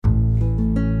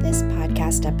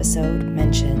podcast episode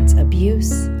mentions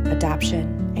abuse,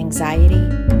 adoption, anxiety,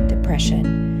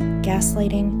 depression,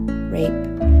 gaslighting,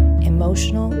 rape,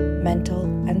 emotional, mental,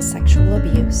 and sexual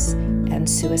abuse, and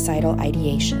suicidal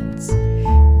ideations.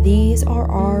 These are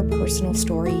our personal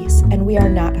stories, and we are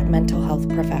not mental health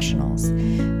professionals.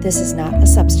 This is not a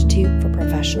substitute for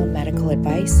professional medical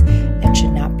advice and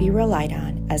should not be relied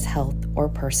on as health or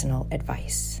personal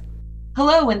advice.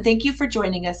 Hello, and thank you for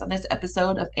joining us on this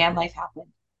episode of And Life Happened.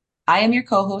 I am your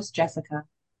co-host, Jessica.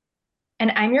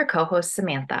 And I'm your co-host,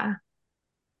 Samantha.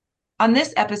 On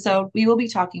this episode, we will be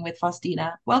talking with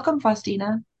Faustina. Welcome,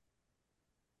 Faustina.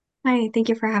 Hi, thank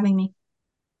you for having me.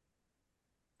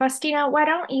 Faustina, why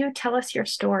don't you tell us your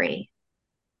story?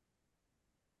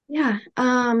 Yeah,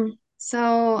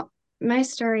 so my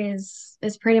story is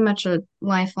pretty much a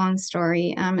lifelong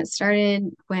story. It started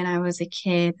when I was a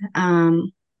kid,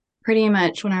 pretty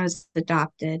much when I was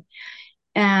adopted.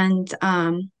 And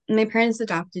my parents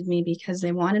adopted me because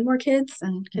they wanted more kids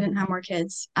and couldn't have more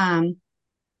kids. And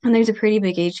there's a pretty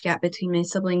big age gap between my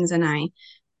siblings and I.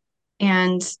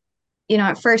 And,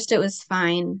 at first it was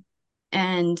fine.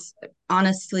 And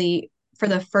honestly, for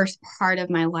the first part of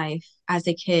my life as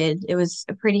a kid, it was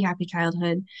a pretty happy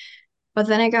childhood. But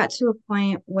then I got to a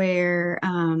point where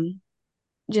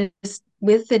just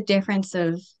with the difference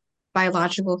of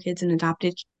biological kids and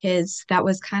adopted kids, that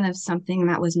was kind of something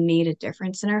that was made a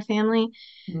difference in our family.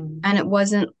 Mm. And it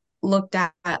wasn't looked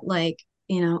at like,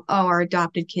 oh, our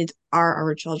adopted kids are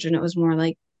our children. It was more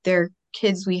like they're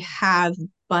kids we have,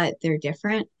 but they're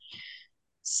different.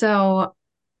 So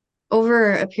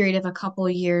over a period of a couple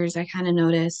of years, I kind of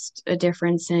noticed a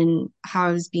difference in how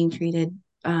I was being treated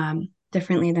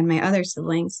differently than my other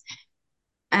siblings.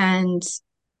 And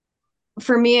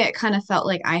for me, it kind of felt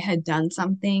like I had done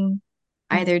something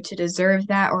either to deserve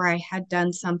that or I had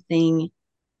done something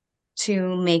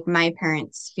to make my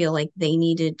parents feel like they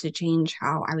needed to change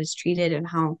how I was treated and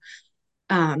how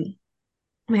um,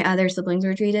 my other siblings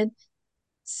were treated. Mm.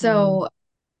 So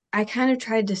I kind of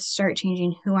tried to start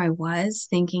changing who I was,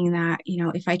 thinking that,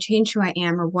 if I change who I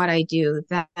am or what I do,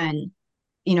 then,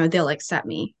 they'll accept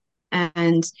me.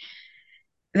 And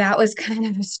that was kind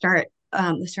of the start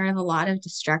of a lot of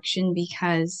destruction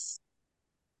because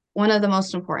one of the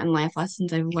most important life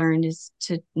lessons I've learned is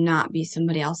to not be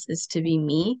somebody else, is to be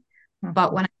me.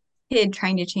 But when I was a kid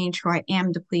trying to change who I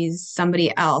am to please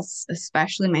somebody else,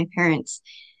 especially my parents,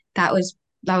 that was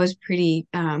pretty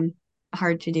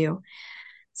hard to do.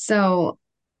 So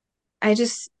I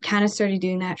just kind of started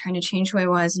doing that, trying to change who I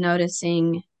was,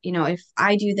 noticing, if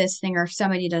I do this thing or if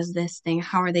somebody does this thing,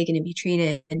 how are they going to be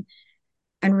treated?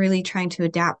 And really trying to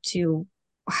adapt to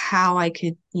how I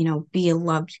could, be a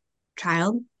loved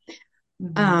child.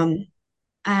 Mhm. Um,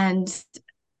 and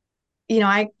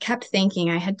I kept thinking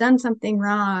I had done something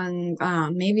wrong.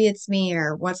 Maybe it's me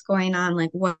or what's going on.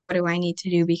 Like, what do I need to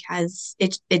do because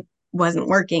it wasn't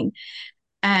working?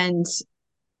 And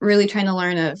really trying to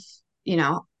learn of, you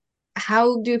know,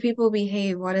 how do people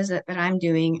behave? What is it that I'm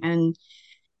doing? And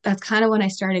that's kind of when I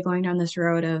started going down this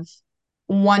road of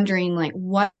wondering, like,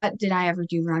 what did I ever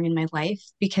do wrong in my life?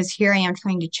 Because here I am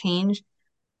trying to change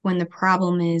when the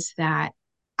problem is that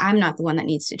I'm not the one that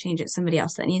needs to change. It's somebody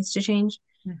else that needs to change.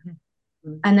 Mhm.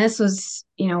 And this was,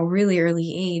 really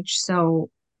early age.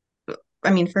 So, I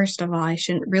mean, first of all, I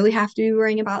shouldn't really have to be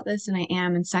worrying about this, and I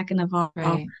am. And second of all,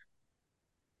 Right.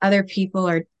 other people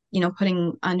are,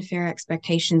 putting unfair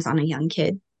expectations on a young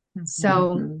kid. Mhm.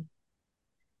 So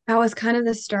that was kind of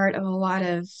the start of a lot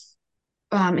of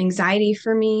anxiety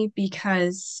for me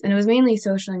and it was mainly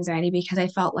social anxiety because I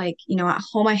felt like, at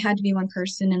home I had to be one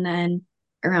person and then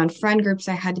around friend groups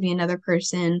I had to be another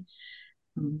person.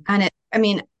 Mhm. And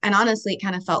and honestly, it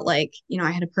kind of felt like,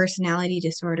 I had a personality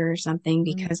disorder or something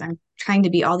Mhm. because I'm trying to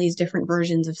be all these different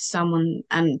versions of someone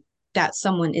and that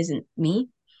someone isn't me.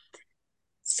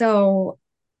 So,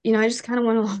 I just kind of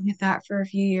went along with that for a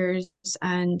few years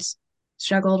and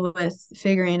struggled with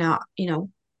figuring out,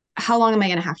 how long am I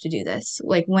going to have to do this?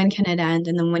 Like, when can it end?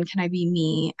 And then when can I be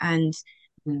me? And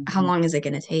how Mhm. long is it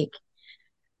going to take?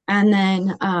 And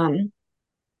then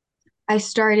I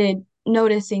started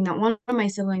noticing that one of my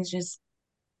siblings just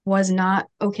was not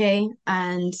okay.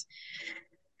 And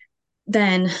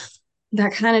then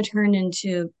that kind of turned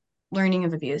into learning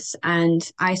of abuse. And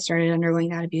I started undergoing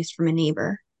that abuse from a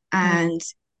neighbor. Mhm. And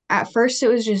at first, it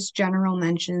was just general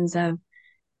mentions of,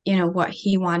 what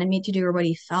he wanted me to do or what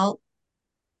he felt.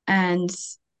 And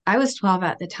I was 12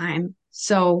 at the time.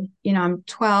 So, I'm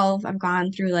 12. I've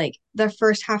gone through like the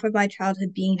first half of my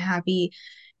childhood being happy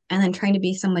and then trying to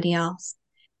be somebody else.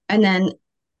 And then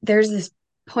there's this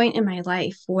point in my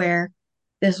life where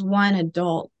this one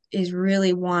adult is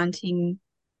really wanting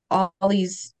all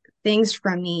these things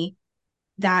from me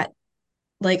that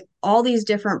like all these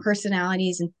different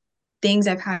personalities and things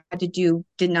I've had to do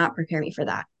did not prepare me for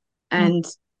that. Mm. And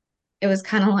it was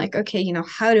kind of like, okay,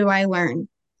 how do I learn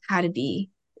how to be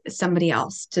somebody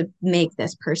else to make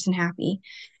this person happy?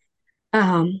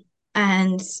 Um,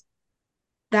 and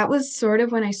that was sort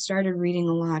of when I started reading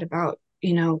a lot about,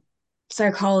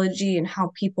 psychology and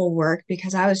how people work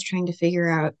because I was trying to figure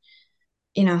out,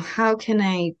 how can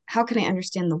I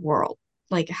understand the world?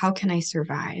 Like how can I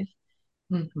survive?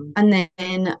 Mhm.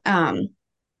 And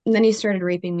then he started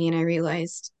raping me and I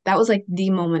realized that was like the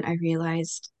moment I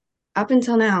realized up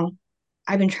until now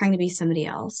I've been trying to be somebody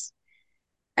else.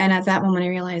 And at that moment I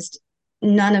realized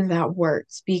none of that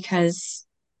worked because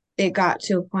it got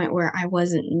to a point where I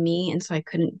wasn't me and so I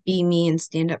couldn't be me and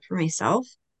stand up for myself.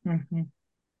 Mhm.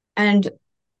 And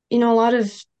a lot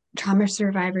of trauma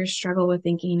survivors struggle with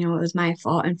thinking, it was my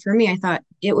fault. And for me, I thought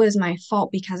it was my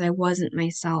fault because I wasn't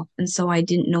myself. And so I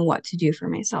didn't know what to do for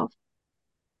myself.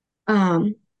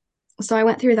 Um, so I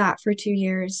went through that for 2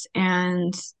 years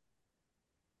and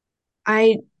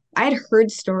I I'd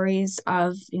heard stories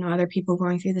of, other people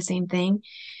going through the same thing.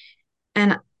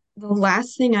 And the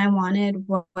last thing I wanted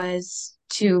was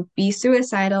to be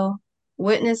suicidal,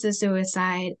 witness a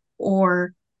suicide,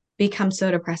 or become so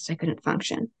depressed I couldn't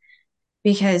function.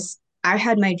 Because I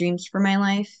had my dreams for my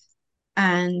life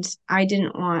and I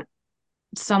didn't want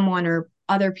someone or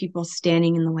other people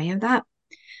standing in the way of that.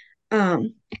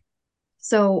 Um,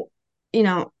 so,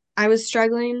 I was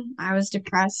struggling, I was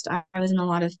depressed, I was in a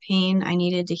lot of pain, I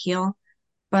needed to heal,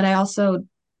 but I also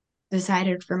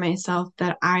decided for myself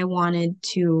that I wanted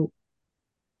to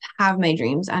have my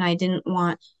dreams and I didn't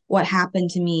want what happened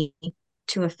to me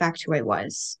to affect who I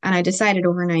was. And I decided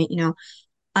overnight,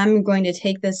 I'm going to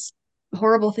take this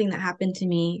horrible thing that happened to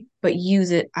me, but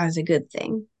use it as a good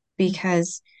thing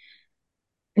because,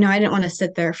 I didn't want to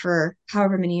sit there for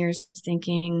however many years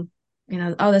thinking,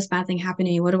 oh, this bad thing happened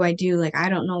to me. What do I do? Like, I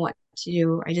don't know what to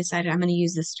do. I decided I'm going to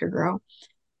use this to grow.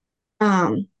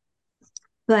 Um,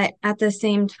 but at the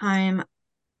same time,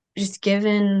 just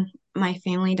given my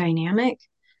family dynamic,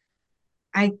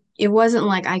 it wasn't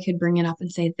like I could bring it up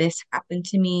and say, this happened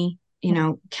to me,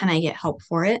 can I get help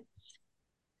for it?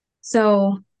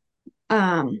 So,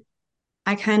 um,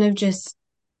 I kind of just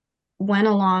went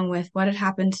along with what had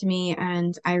happened to me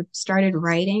and I started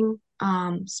writing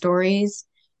stories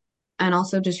and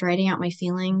also just writing out my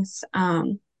feelings.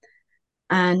 And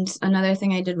another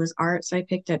thing I did was art. So I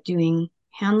picked up doing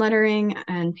hand lettering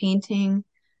and painting.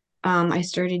 I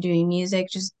started doing music,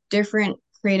 just different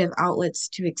creative outlets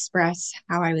to express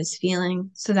how I was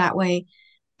feeling. So that way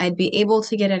I'd be able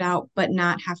to get it out, but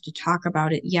not have to talk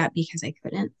about it yet because I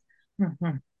couldn't.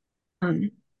 Mhm.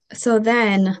 Um, so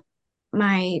then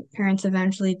my parents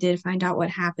eventually did find out what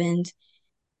happened.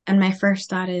 And my first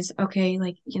thought is, okay,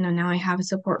 like, now I have a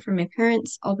support from my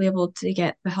parents. I'll be able to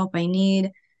get the help I need,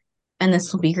 and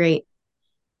this will be great.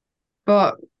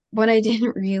 But what I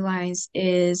didn't realize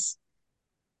is,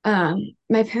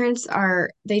 my parents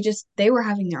they were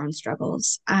having their own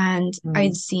struggles and Mhm.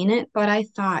 I'd seen it, but I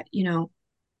thought,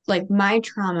 like my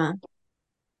trauma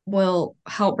will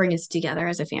help bring us together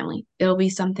as a family. It'll be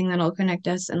something that'll connect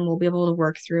us and we'll be able to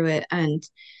work through it and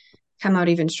come out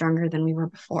even stronger than we were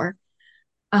before.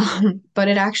 But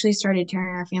it actually started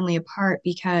tearing our family apart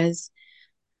because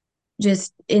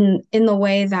just in the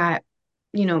way that,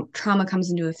 trauma comes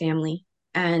into a family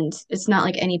and it's not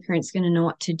like any parent's going to know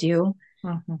what to do.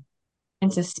 Mhm.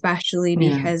 And especially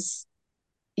Yeah. because,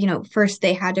 first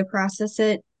they had to process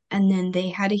it and then they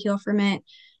had to heal from it.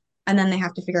 And then they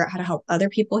have to figure out how to help other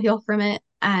people heal from it.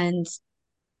 And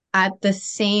at the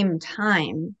same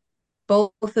time,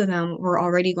 both of them were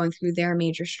already going through their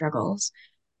major struggles.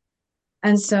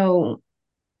 And so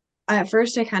at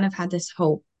first I kind of had this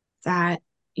hope that,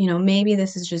 maybe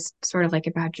this is just sort of like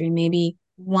a bad dream. Maybe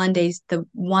one day the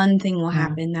one thing will Yeah.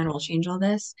 happen that will change all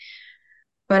this.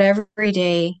 But every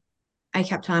day I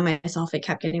kept telling myself it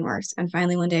kept getting worse. And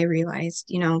finally one day I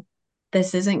realized,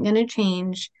 this isn't going to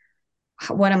change.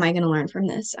 What am I going to learn from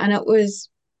this? And it was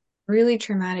really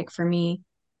traumatic for me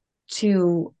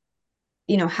to,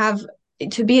 have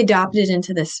to be adopted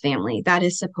into this family that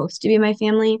is supposed to be my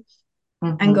family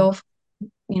and Mhm.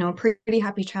 go, pretty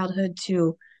happy childhood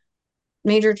to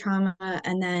major trauma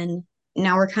and then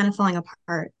now we're kind of falling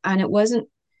apart and it wasn't,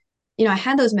 I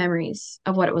had those memories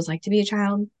of what it was like to be a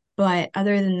child, but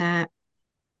other than that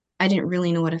I didn't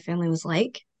really know what a family was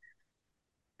like.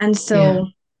 And Yeah. so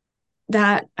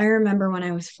that I remember when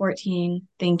I was 14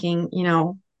 thinking,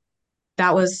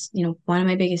 that was, one of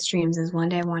my biggest dreams is one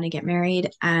day I want to get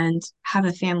married and have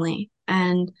a family.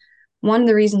 And one of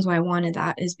the reasons why I wanted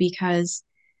that is because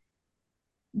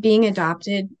being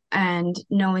adopted and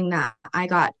knowing that I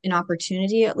got an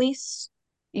opportunity at least,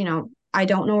 I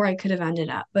don't know where I could have ended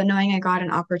up, but knowing I got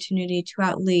an opportunity to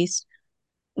at least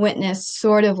witness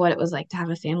sort of what it was like to have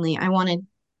a family, I wanted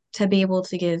to be able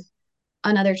to give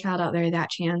another child out there that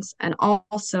chance and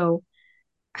also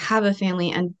have a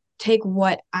family and take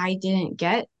what I didn't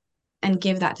get and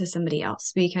give that to somebody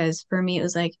else. Because for me, it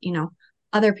was like,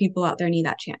 other people out there need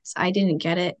that chance. I didn't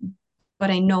get it, but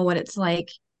I know what it's like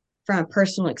from a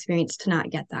personal experience to not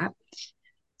get that.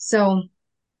 So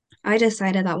I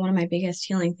decided that one of my biggest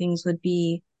healing things would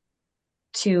be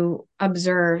to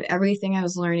observe everything I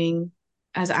was learning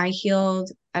as I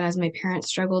healed and as my parents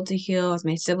struggled to heal, as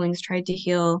my siblings tried to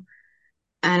heal.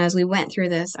 And as we went through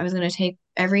this, I was going to take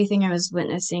everything I was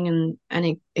witnessing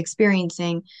and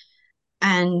experiencing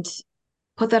and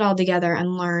put that all together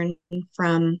and learn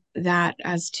from that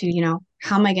as to,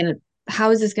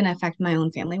 how is this going to affect my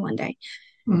own family one day?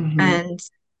 Mm-hmm. And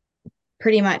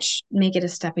pretty much make it a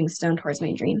stepping stone towards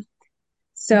my dream.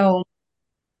 So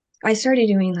I started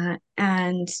doing that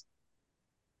and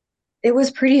it was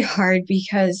pretty hard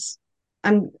because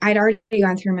I'd already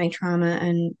gone through my trauma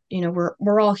and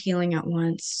we're all healing at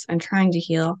once. I'm trying to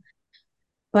heal,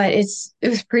 but it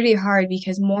was pretty hard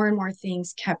because more and more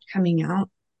things kept coming out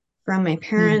from my Mm-hmm.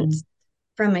 parents,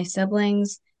 from my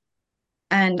siblings,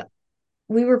 and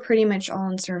we were pretty much all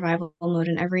in survival mode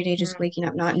and every day just waking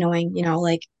up not knowing,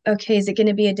 like, okay, is it going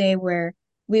to be a day where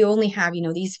we only have,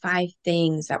 these five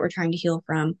things that we're trying to heal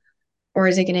from? Or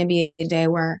is it going to be a day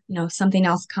where, something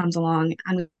else comes along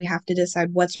and we have to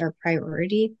decide what's our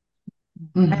priority?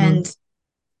 Mm-hmm. And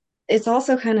it's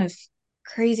also kind of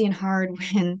crazy and hard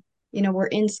when, we're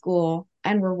in school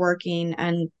and we're working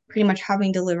and pretty much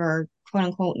having to live our quote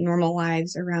unquote normal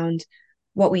lives around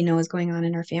what we know is going on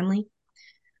in our family.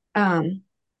 Um,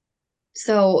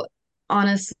 so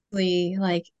honestly,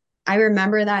 like I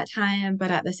remember that time,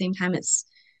 but at the same time, it's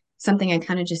something I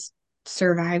kind of just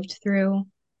survived through.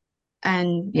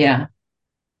 And Yeah.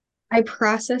 I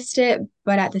processed it,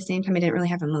 but at the same time, I didn't really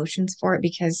have emotions for it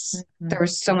because Mm-hmm. there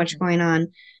was so much going on.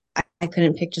 I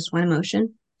couldn't pick just one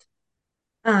emotion.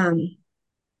 Um,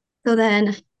 so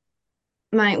then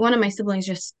one of my siblings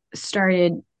just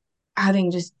started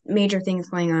having just major things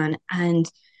going on, and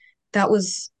that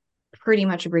was pretty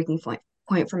much a breaking point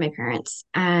for my parents.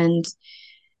 And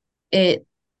it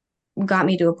got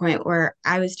me to a point where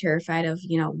I was terrified of,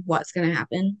 what's going to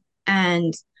happen.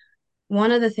 And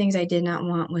one of the things I did not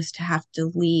want was to have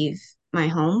to leave my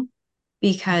home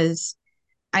because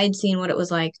I'd seen what it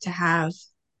was like to have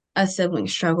a sibling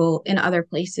struggle in other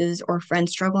places or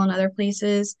friends struggle in other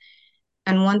places.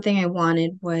 And one thing I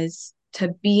wanted was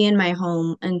to be in my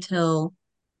home until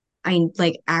I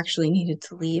like actually needed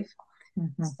to leave.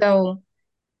 Mm-hmm. So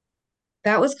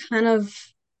that was kind of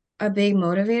a big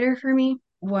motivator for me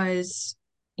was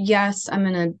yes, I'm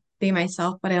gonna be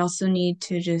myself, but I also need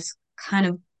to just kind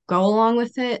of go along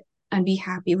with it and be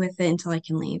happy with it until I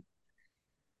can leave.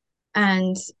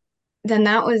 And then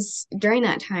that was during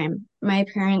that time, my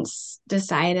parents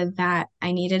decided that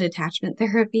I needed attachment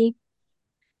therapy.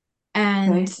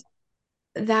 And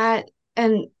Okay. that,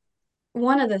 and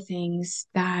one of the things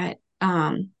that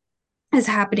is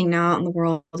happening now out in the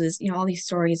world is, all these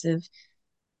stories of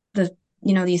the,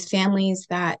 these families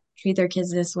that treat their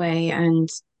kids this way and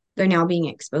they're now being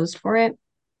exposed for it.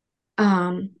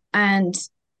 And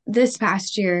this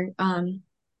past year,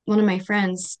 one of my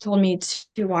friends told me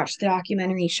to watch the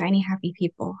documentary Shiny Happy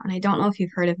People. And I don't know if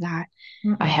you've heard of that.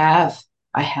 I have.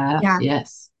 I have. Yeah.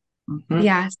 Yes. Mm-hmm.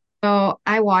 Yeah. So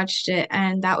I watched it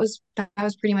and that was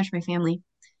pretty much my family.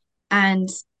 And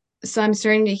so I'm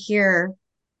starting to hear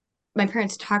my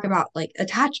parents talk about like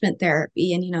attachment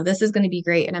therapy and this is going to be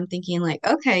great. And I'm thinking like,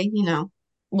 okay,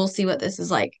 we'll see what this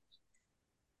is like.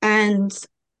 And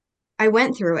I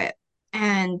went through it.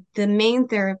 And the main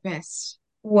therapist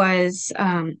was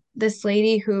this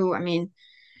lady who, I mean,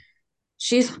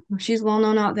 she's well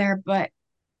known out there, but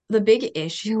the big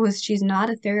issue was she's not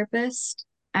a therapist.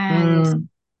 And Mm.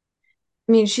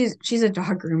 I mean, she's a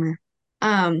dog groomer.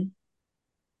 Um,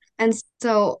 and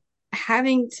so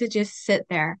having to just sit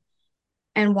there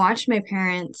and watch my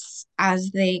parents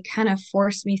as they kind of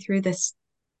forced me through this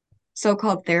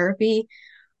so-called therapy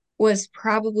was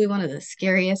probably one of the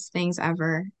scariest things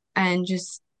ever. And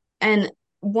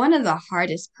one of the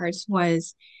hardest parts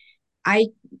was I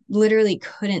literally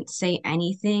couldn't say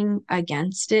anything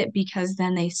against it because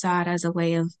then they saw it as a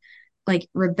way of like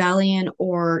rebellion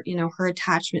or, her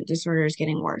attachment disorder is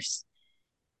getting worse.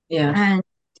 Yeah. And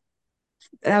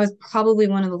that was probably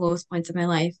one of the lowest points of my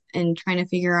life and trying to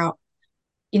figure out,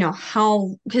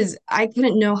 because I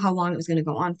couldn't know how long it was going to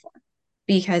go on for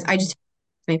because I just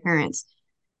my parents.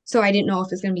 So I didn't know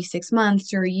if it's going to be 6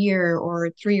 months or a year or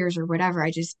 3 years or whatever.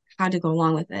 I just had to go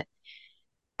along with it.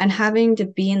 And having to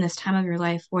be in this time of your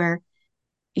life where,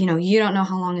 you don't know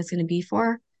how long it's going to be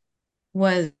for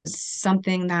was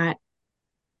something that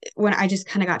when I just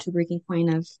kind of got to a breaking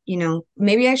point of,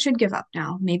 maybe I should give up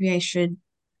now. Maybe I should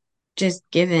just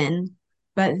give in.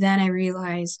 But then I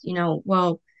realized,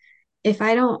 well, if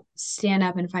I don't stand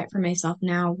up and fight for myself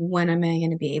now, when am I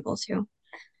going to be able to?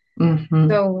 Mm-hmm.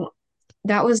 So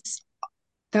that was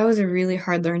that was a really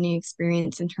hard learning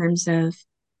experience in terms of,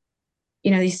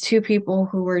 these two people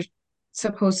who were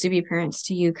supposed to be parents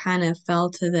to you kind of fell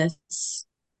to this.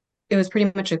 It was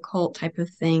pretty much a cult type of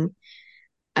thing.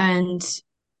 And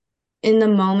in the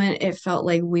moment, it felt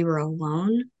like we were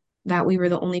alone, that we were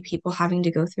the only people having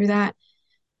to go through that.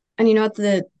 And, at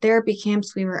the therapy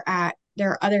camps we were at, there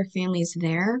are other families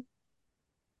there,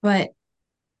 but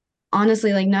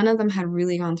honestly, like none of them had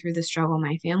really gone through the struggle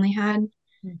my family had.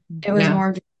 It was Yeah. more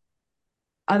of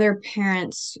other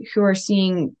parents who are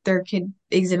seeing their kid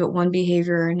exhibit one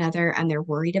behavior or another and they're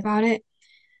worried about it.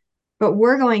 But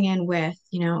we're going in with,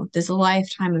 this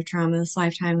lifetime of trauma, this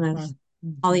lifetime of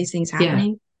all these things Yeah.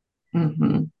 happening.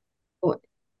 Mm-hmm.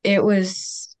 It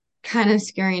was kind of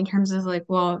scary in terms of like,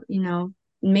 well,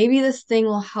 maybe this thing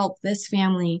will help this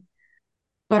family,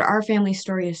 but our family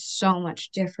story is so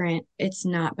much different. It's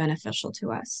not beneficial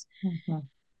to us. Mm-hmm.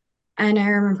 And I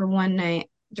remember one night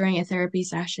during a therapy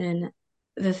session,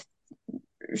 the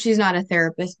she's not a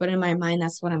therapist, but in my mind,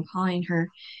 that's what I'm calling her.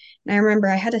 And I remember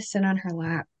I had to sit on her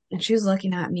lap and she was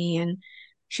looking at me and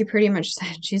she pretty much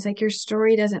said, she's like, your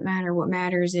story doesn't matter. What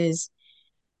matters is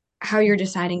how you're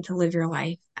deciding to live your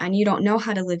life. And you don't know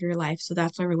how to live your life. So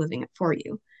that's why we're living it for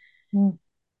you. Mm-hmm.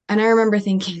 And I remember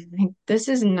thinking, like, this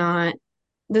is not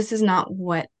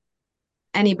what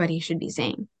anybody should be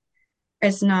saying.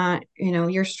 It's not,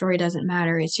 your story doesn't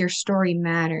matter. It's your story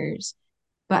matters.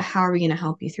 But how are we going to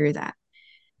help you through that?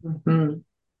 Mm-hmm.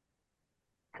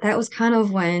 That was kind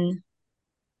of when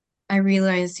I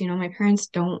realized, my parents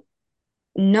don't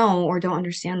know or don't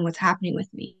understand what's happening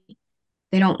with me.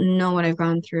 They don't know what I've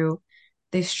gone through.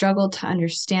 They've struggled to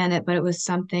understand it, but it was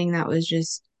something that was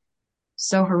just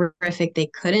so horrific they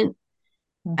couldn't.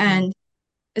 Mm-hmm. And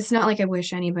it's not like I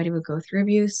wish anybody would go through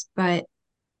abuse, but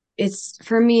it's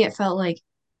for me, it felt like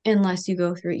unless you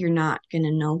go through it, you're not going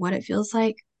to know what it feels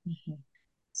like. Mm-hmm.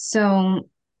 So,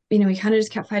 we kind of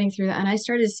just kept fighting through that. And I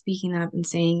started speaking up and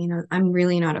saying, I'm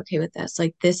really not okay with this.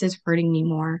 Like, this is hurting me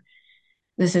more.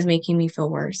 This is making me feel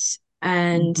worse.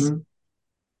 And Mm-hmm.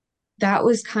 that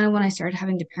was kind of when I started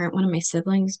having to parent one of my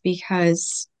siblings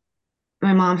because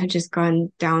my mom had just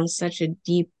gone down such a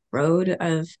deep road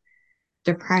of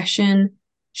depression.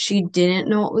 She didn't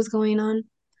know what was going on,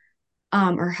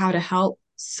 or how to help.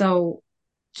 So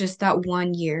just that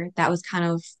 1 year, that was kind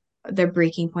of the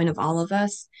breaking point of all of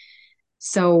us.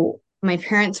 So my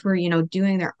parents were,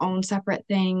 doing their own separate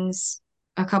things.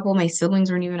 A couple of my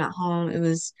siblings weren't even at home. It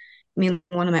was me and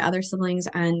one of my other siblings.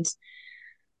 And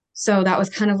so that was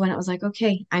kind of when it was like,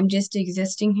 okay, I'm just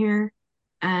existing here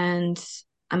and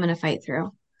I'm going to fight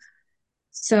through.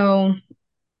 So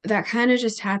that kind of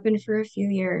just happened for a few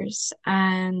years.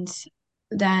 And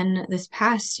then this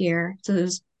past year, so it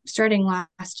was starting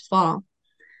last fall,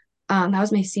 that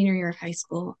was my senior year of high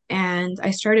school. And I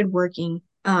started working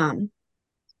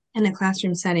in a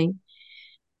classroom setting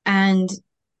and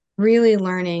really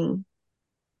learning,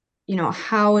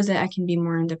 how is it I can be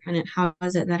more independent? How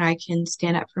is it that I can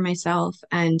stand up for myself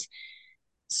and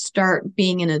start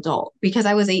being an adult? Because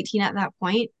I was 18 at that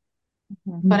point,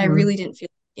 but I Mm-hmm. really didn't feel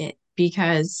like it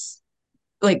because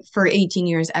like for 18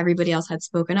 years, everybody else had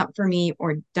spoken up for me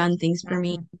or done things for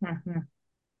me. Mm-hmm.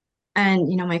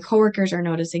 And, my coworkers are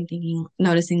noticing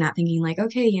that thinking like,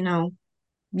 okay,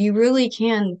 you really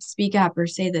can speak up or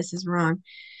say this is wrong.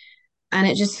 And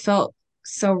it just felt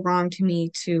so wrong to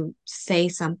me to say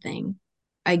something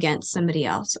against somebody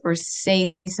else or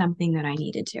say something that I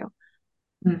needed to.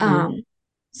 Mm-hmm. Um,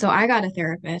 so I got a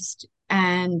therapist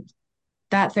and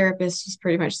that therapist was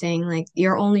pretty much saying like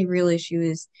your only real issue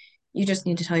is you just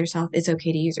need to tell yourself it's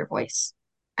okay to use your voice.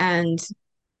 And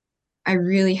I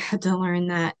really had to learn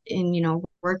that in,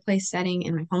 workplace setting,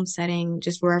 in my home setting,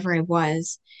 just wherever I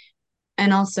was.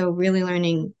 And also really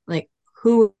learning like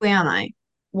who am I?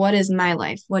 What is my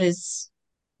life? What is,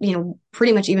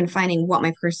 pretty much even finding what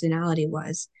my personality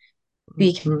was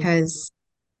Mm-hmm. because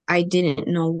I didn't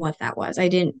know what that was. I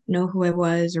didn't know who I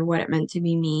was or what it meant to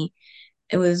be me.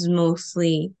 It was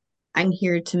mostly I'm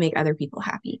here to make other people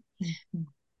happy.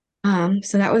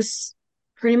 So that was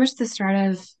pretty much the start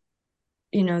of,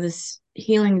 this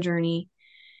healing journey.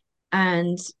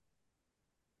 And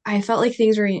I felt like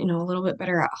things were, a little bit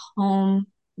better at home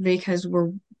because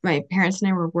my parents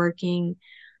and I were working.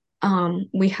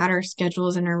 We had our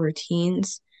schedules and our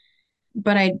routines,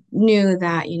 but I knew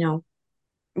that,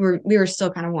 we were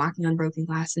still kind of walking on broken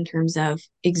glass in terms of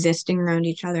existing around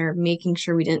each other, making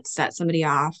sure we didn't set somebody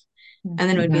off, and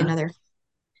then it would be Yeah. another.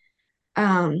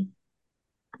 Um,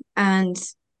 and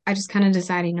I just kind of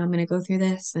decided, I'm going to go through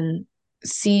this and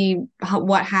see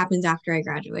what happens after I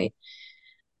graduate.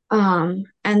 And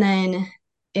then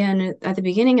at the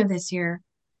beginning of this year,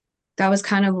 that was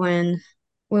kind of when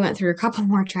we went through a couple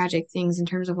more tragic things in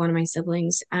terms of one of my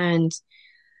siblings. And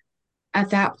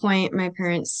at that point, my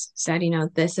parents said,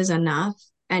 this is enough,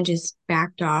 and just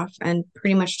backed off and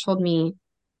pretty much told me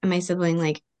and my sibling,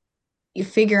 like, you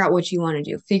figure out what you want to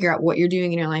do, figure out what you're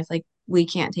doing in your life. Like, we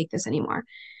can't take this anymore.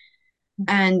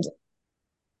 And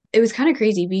it was kind of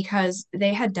crazy because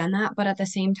they had done that, but at the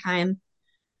same time,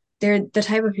 they're the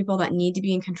type of people that need to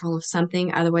be in control of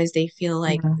something. Otherwise, they feel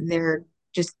like Yeah. they're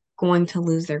just going to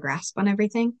lose their grasp on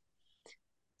everything.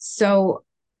 So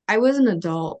I was an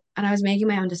adult and I was making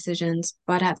my own decisions,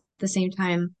 but at the same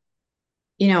time,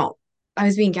 you know, I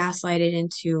was being gaslighted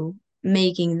into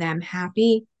making them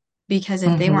happy because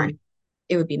if they weren't,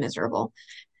 Mm-hmm. it would be miserable.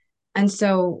 And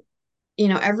so,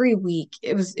 every week,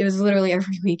 it was literally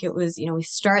every week, it was, we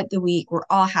start the week, we're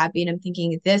all happy, and I'm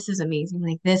thinking, this is amazing.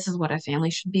 Like, this is what a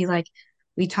family should be like.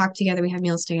 We talk together, we have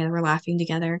meals together, we're laughing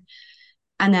together.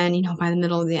 And then, by the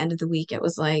middle of the end of the week, it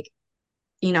was like,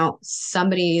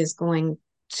 somebody is going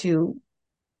to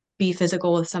be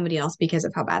physical with somebody else because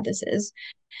of how bad this is.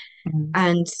 Mm-hmm.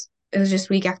 And it was just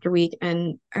week after week.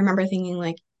 And I remember thinking,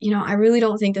 like, I really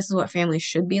don't think this is what families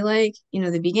should be like.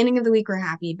 The beginning of the week, we're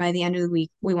happy. By the end of the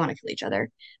week, we want to kill each other.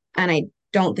 And I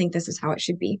don't think this is how it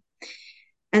should be.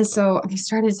 And so I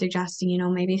started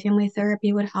suggesting, maybe family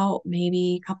therapy would help,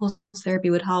 maybe couples therapy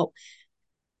would help.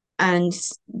 And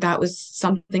that was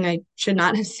something I should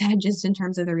not have said just in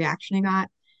terms of the reaction I got.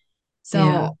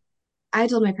 Yeah. So I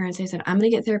told my parents, I said, I'm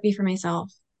going to get therapy for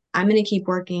myself. I'm going to keep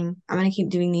working. I'm going to keep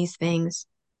doing these things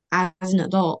as an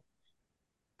adult.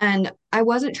 And I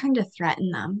wasn't trying to threaten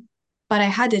them, but I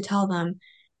had to tell them,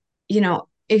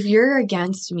 if you're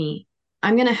against me,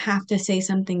 I'm going to have to say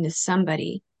something to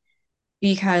somebody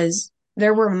because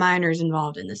there were minors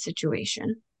involved in the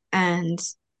situation. And,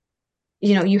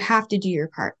 you have to do your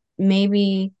part.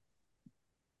 Maybe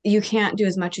you can't do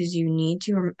as much as you need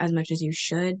to or as much as you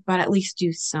should, but at least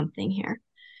do something here.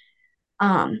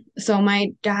 So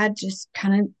my dad just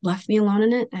kind of left me alone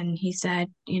in it and he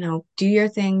said, do your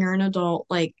thing, you're an adult,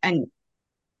 like, and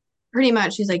pretty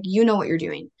much he's like, you know what you're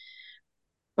doing.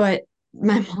 But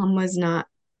my mom was not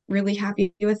really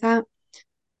happy with that.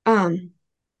 Um,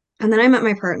 and then I met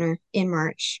my partner in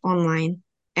March online,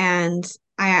 and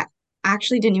I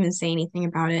actually didn't even say anything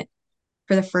about it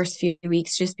for the first few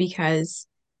weeks just because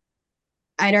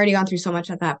I'd already gone through so much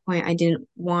at that point. I didn't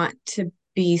want to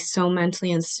be so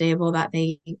mentally unstable that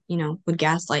they, would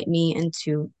gaslight me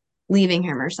into leaving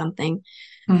him or something.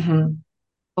 Mm-hmm.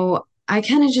 So I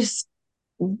kind of just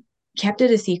kept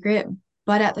it a secret.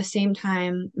 But at the same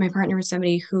time, my partner was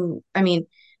somebody who, I mean,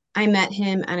 I met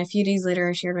him and a few days later,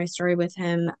 I shared my story with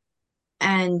him.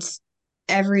 And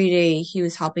every day he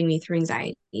was helping me through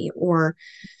anxiety or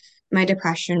my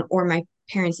depression or my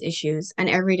parents' issues. And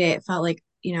every day it felt like,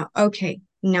 okay,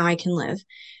 now I can live.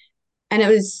 And it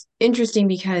was interesting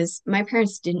because my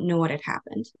parents didn't know what had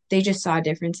happened. They just saw a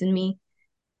difference in me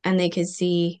and they could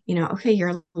see, okay, you're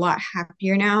a lot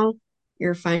happier now.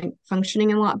 You're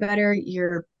functioning a lot better.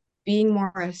 You're being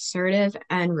more assertive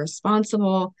and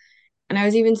responsible. And I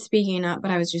was even speaking up,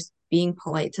 but I was just being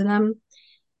polite to them.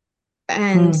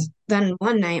 And Mm. then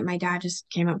one night, my dad just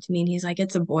came up to me and he's like,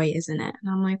 it's a boy, isn't it?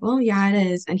 And I'm like, well, yeah, it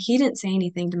is. And he didn't say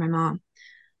anything to my mom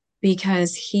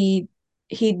because he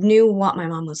knew what my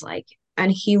mom was like.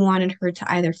 And he wanted her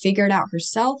to either figure it out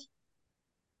herself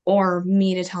or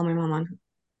me to tell my mom on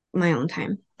my own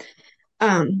time.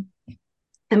 Um,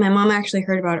 And my mom actually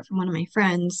heard about it from one of my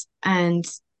friends. And,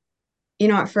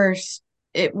 at first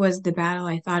it was the battle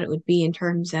I thought it would be in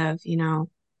terms of,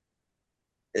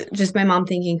 just my mom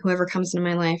thinking whoever comes into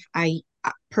my life,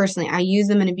 personally, I use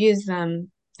them and abuse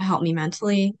them to help me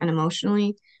mentally and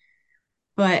emotionally.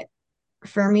 But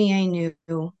for me, I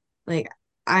knew like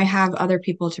I have other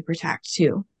people to protect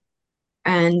too.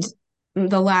 And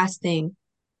the last thing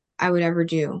I would ever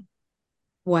do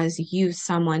was use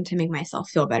someone to make myself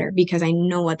feel better because I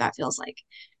know what that feels like.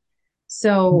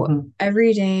 So Mm-hmm.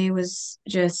 every day was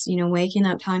just, waking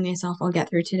up, telling myself I'll get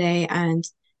through today and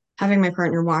having my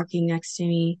partner walking next to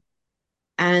me.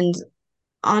 And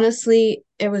honestly,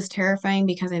 it was terrifying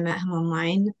because I met him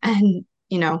online and,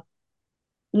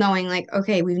 knowing like,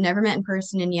 okay, we've never met in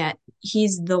person and yet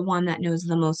he's the one that knows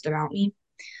the most about me.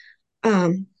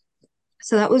 Um,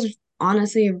 so that was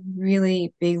honestly a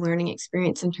really big learning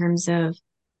experience in terms of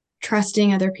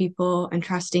trusting other people and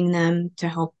trusting them to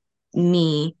help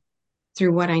me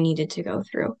through what I needed to go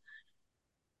through.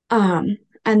 And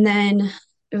then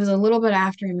it was a little bit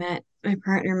after I met my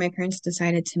partner, my parents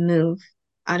decided to move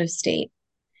out of state.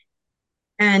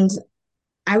 And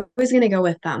I was going to go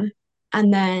with them.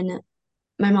 And then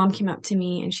my mom came up to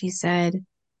me and she said,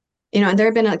 and there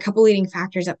have been a couple leading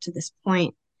factors up to this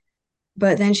point.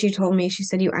 But then she told me, she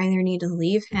said, you either need to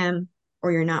leave him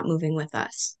or you're not moving with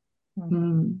us.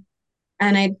 Mm.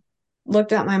 And I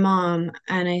looked at my mom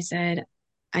and I said,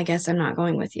 I guess I'm not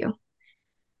going with you.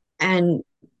 And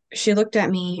she looked at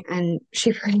me and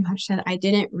she pretty much said, I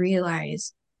didn't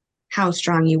realize how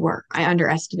strong you were. I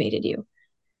underestimated you.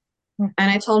 And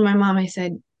I told my mom, I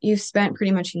said, you've spent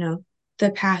pretty much,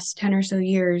 the past 10 or so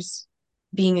years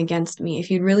being against me.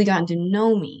 If you'd really gotten to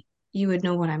know me, you would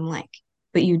know what I'm like,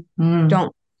 but you Mm.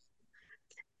 don't.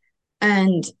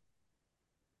 And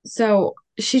so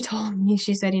she told me,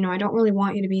 she said, I don't really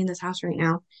want you to be in this house right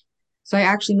now. So I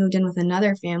actually moved in with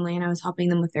another family and I was helping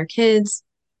them with their kids.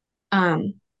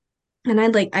 Um, and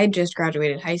I just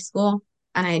graduated high school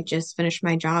and I had just finished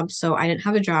my job. So I didn't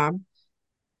have a job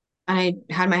and I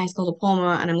had my high school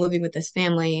diploma and I'm living with this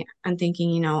family. I'm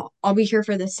thinking, I'll be here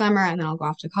for this summer and then I'll go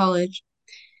off to college.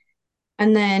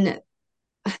 And then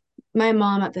my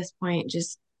mom at this point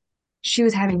she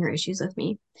was having her issues with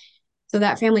me. So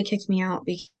that family kicked me out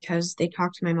because they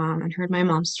talked to my mom and heard my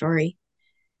mom's story.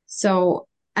 So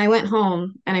I went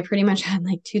home and I pretty much had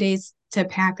like 2 days to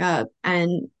pack up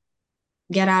and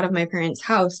get out of my parents'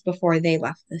 house before they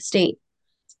left the state.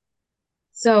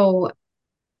 So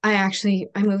I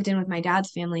moved in with my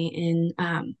dad's family in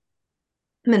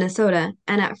Minnesota.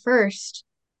 And at first,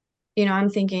 I'm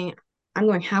thinking I'm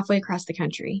going halfway across the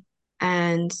country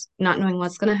and not knowing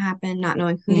what's going to happen, not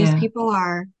knowing who these Yeah. people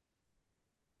are,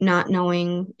 not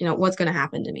knowing, what's going to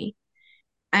happen to me.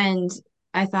 And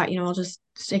I thought, I'll just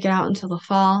stick it out until the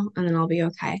fall and then I'll be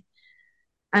okay.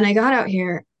 And I got out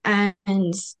here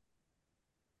and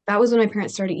that was when my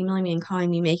parents started emailing me and calling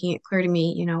me, making it clear to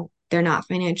me, they're not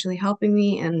financially helping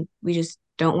me and we just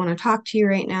don't want to talk to you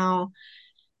right now.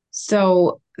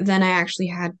 So then I actually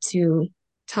had to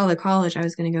tell the college I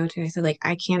was going to go to. I said, like,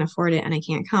 I can't afford it and I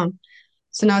can't come.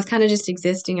 So now I was kind of just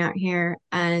existing out here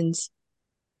and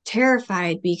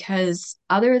terrified because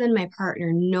other than my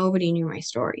partner, nobody knew my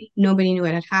story. Nobody knew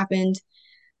what had happened.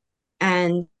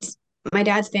 And my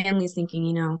dad's family's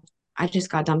thinking, I just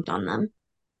got dumped on them.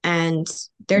 And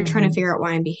they're trying to Hmm. figure out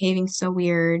why I'm behaving so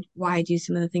weird, why I do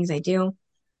some of the things I do.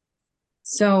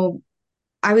 So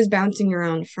I was bouncing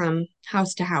around from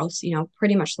house to house,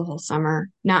 pretty much the whole summer,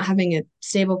 not having a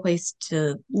stable place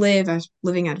to live. I was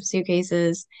living out of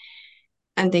suitcases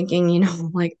and thinking,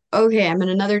 like, okay, I'm in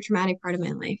another traumatic part of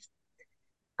my life.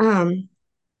 Um,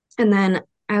 and then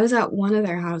I was at one of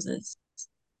their houses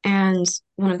and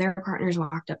one of their partners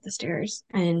walked up the stairs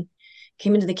and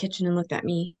came into the kitchen and looked at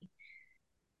me.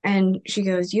 And she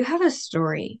goes, you have a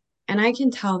story. And I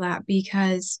can tell that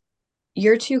because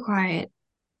you're too quiet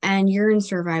and you're in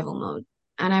survival mode.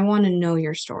 And I want to know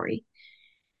your story.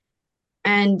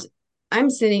 And I'm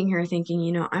sitting here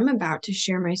thinking, I'm about to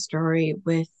share my story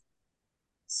with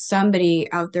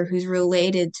somebody out there who's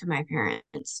related to my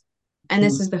parents. And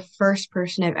this is the first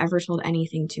person I've ever told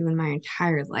anything to in my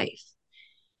entire life.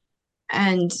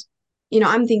 And,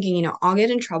 I'm thinking, I'll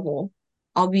get in trouble.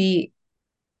 I'll be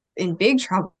in big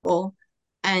trouble.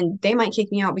 And they might kick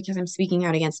me out because I'm speaking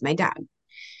out against my dad.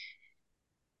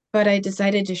 But I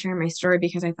decided to share my story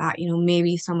because I thought,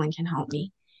 maybe someone can help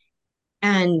me.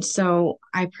 And so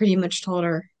I pretty much told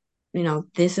her,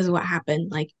 this is what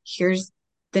happened. Like, here's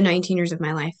the 19 years of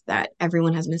my life that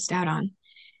everyone has missed out on.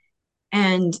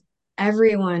 And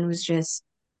everyone was just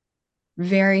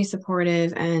very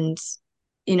supportive. And,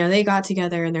 they got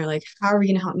together and they're like, how are we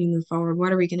going to help me move forward?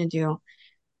 What are we going to do?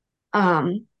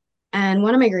 Um, and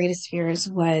one of my greatest fears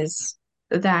was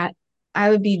that I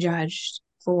would be judged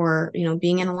for,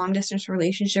 being in a long distance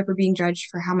relationship or being judged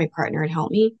for how my partner had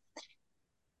helped me.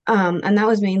 And that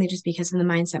was mainly just because of the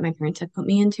mindset my parents had put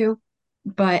me into.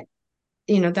 But,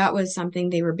 that was something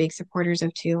they were big supporters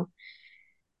of too.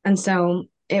 And so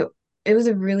it was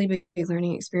a really big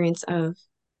learning experience of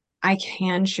I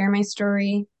can share my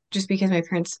story just because my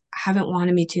parents haven't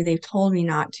wanted me to. They've told me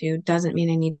not to, doesn't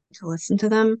mean I need to listen to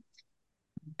them.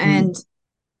 And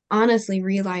honestly,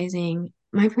 realizing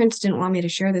my parents didn't want me to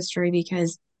share this story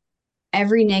because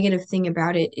every negative thing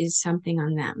about it is something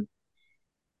on them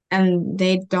and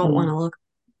they don't want Mm. to look.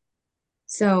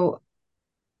 So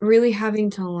really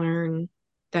having to learn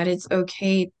that it's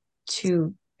okay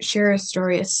to share a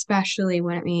story, especially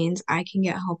when it means I can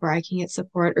get help or I can get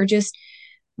support, or just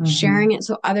Mm-hmm. sharing it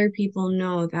so other people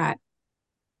know that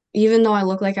even though I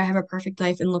look like I have a perfect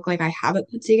life and look like I have it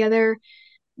put together,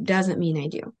 doesn't mean I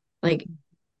do. Like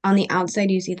on the outside,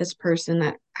 you see this person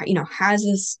that, has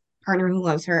this partner who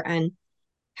loves her and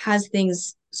has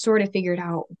things sort of figured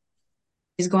out,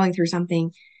 is going through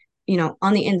something,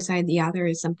 on the inside, yeah, there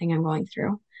is something I'm going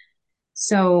through.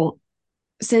 So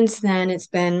since then, it's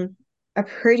been a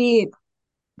pretty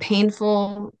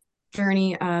painful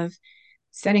journey of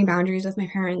setting boundaries with my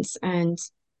parents and,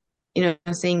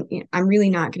 saying, I'm really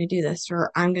not going to do this or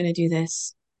I'm going to do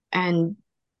this. And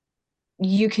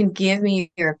you can give me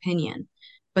your opinion,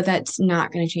 but that's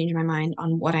not going to change my mind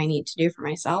on what I need to do for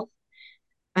myself.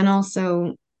 And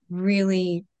also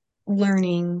really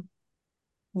learning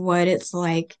what it's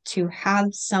like to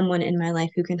have someone in my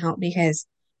life who can help because,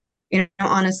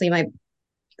 honestly,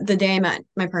 the day I met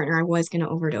my partner, I was going to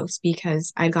overdose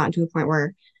because I'd gotten to a point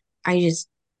where I just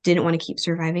didn't want to keep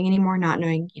surviving anymore, not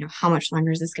knowing, how much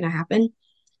longer is this going to happen.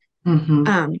 Mm-hmm.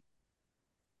 Um,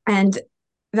 and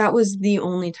that was the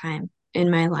only time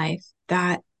in my life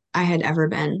that I had ever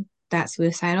been that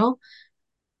suicidal.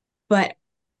 But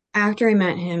after I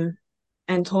met him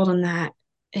and told him that,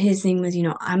 his thing was,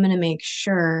 I'm going to make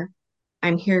sure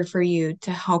I'm here for you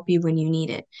to help you when you need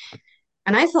it.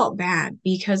 And I felt bad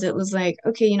because it was like,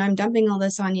 okay, I'm dumping all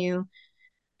this on you.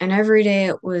 And every day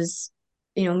it was,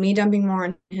 me dumping more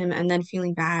on him and then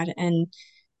feeling bad and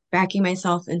backing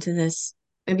myself into this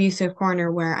abusive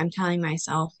corner where I'm telling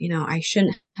myself, I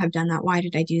shouldn't have done that. Why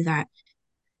did I do that?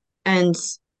 And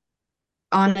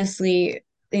honestly,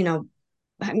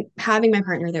 having my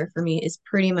partner there for me is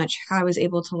pretty much how I was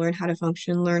able to learn how to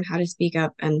function, learn how to speak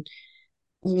up, and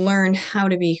learn how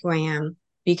to be who I am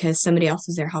because somebody else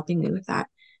is there helping me with that.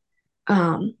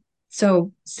 Um,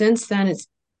 so since then,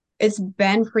 it's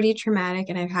been pretty traumatic,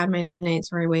 and I've had my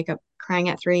nights where I wake up crying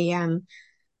at 3 a.m.,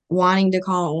 wanting to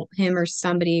call him or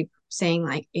somebody saying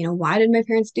like, why did my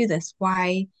parents do this?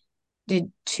 Why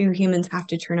did two humans have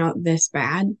to turn out this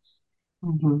bad?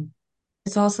 Mm-hmm.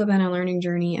 It's also been a learning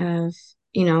journey of,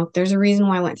 there's a reason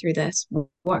why I went through this.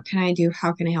 What can I do?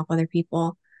 How can I help other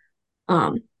people?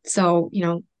 So,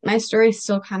 my story is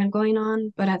still kind of going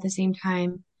on, but at the same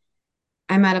time,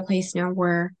 I'm at a place now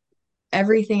where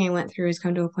everything I went through has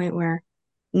come to a point where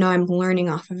no, I'm learning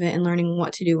off of it and learning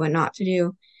what to do, what not to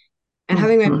do, and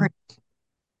having my Mm-hmm.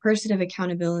 person of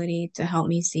accountability to help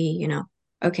me see,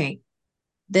 okay,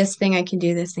 this thing I can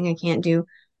do, this thing I can't do.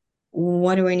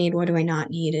 What do I need? What do I not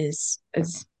need? Is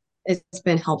it's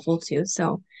been helpful too.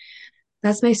 So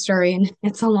that's my story, and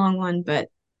it's a long one, but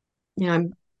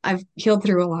I've healed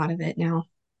through a lot of it now.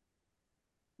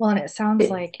 Well, and it sounds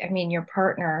It, like, I mean, your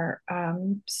partner,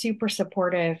 super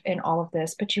supportive in all of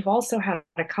this, but you've also had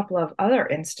a couple of other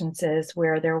instances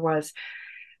where there was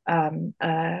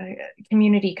a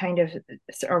community kind of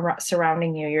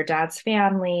surrounding you, your dad's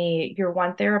family, your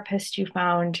one therapist you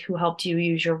found who helped you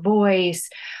use your voice,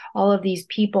 all of these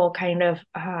people kind of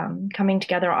coming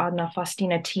together on the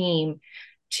Faustina team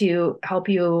to help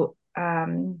you,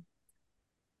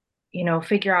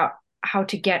 figure out how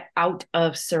to get out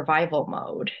of survival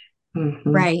mode.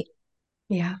 mm-hmm. Right.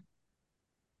 Yeah,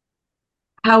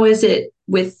 How is it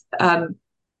with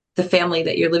the family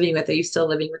that you're living with? Are you still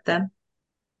living with them?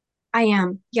 I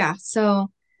am. Yeah. So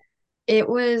it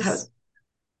How, was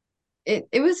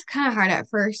it was kind of hard at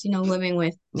first, living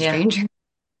with yeah, strangers.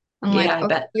 I'm yeah, like, I okay,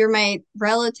 bet. you're my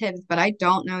relatives, but I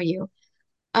don't know you.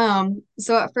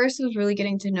 So at first it was really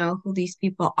getting to know who these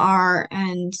people are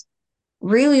and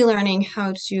really learning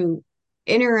how to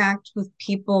interact with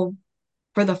people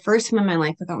for the first time in my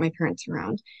life without my parents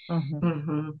around. Mm-hmm.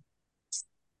 Mm-hmm.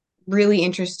 Really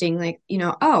interesting, like,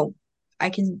 oh, I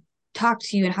can talk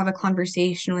to you and have a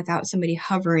conversation without somebody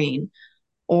hovering,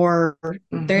 or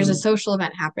there's a Mm-hmm. social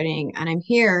event happening and I'm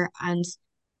here and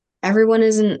everyone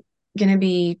isn't going to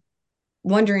be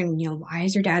wondering, why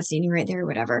is your dad standing right there or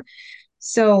whatever.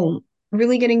 So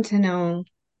really getting to know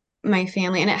my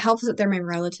family, and it helps that they're my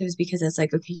relatives because it's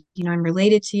like, okay, I'm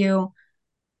related to you.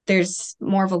 There's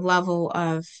more of a level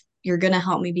of you're going to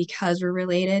help me because we're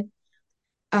related.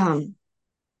 Um,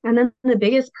 and then the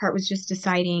biggest part was just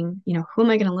deciding, who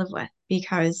am I going to live with?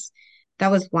 Because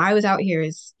that was why I was out here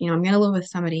is, I'm going to live with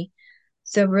somebody.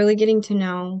 So really getting to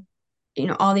know,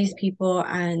 all these people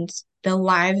and the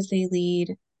lives they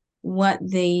lead, what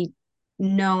they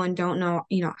know and don't know,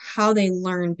 how they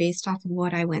learn based off of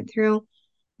what I went through.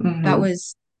 That Mm-hmm.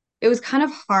 was, it was kind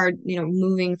of hard,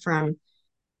 moving from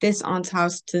this aunt's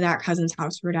house to that cousin's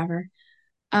house or whatever.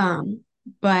 Um,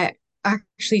 but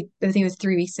actually, I think it was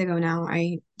 3 weeks ago now,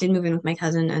 I did move in with my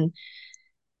cousin. And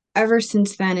ever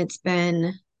since then, it's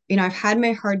been, I've had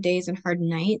my hard days and hard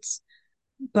nights,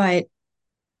 but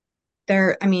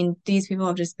I mean, these people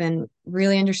have just been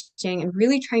really understanding and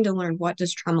really trying to learn what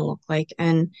does trauma look like.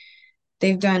 And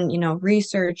they've done,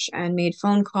 research and made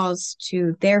phone calls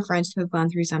to their friends who have gone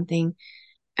through something.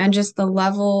 And just the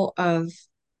level of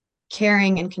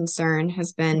caring and concern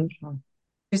has been Mhm.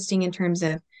 interesting in terms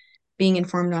of being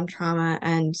informed on trauma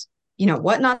and,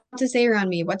 what not to say around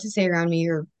me, what to say around me,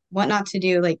 or what not to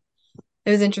do. Like,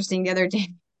 it was interesting the other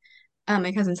day.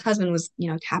 My cousin's husband was,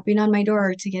 tapping on my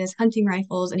door to get his hunting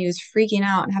rifles, and he was freaking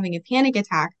out and having a panic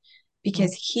attack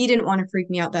because he didn't want to freak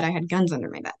me out that I had guns under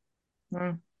my bed.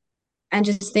 Mhm. And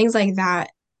just things like that.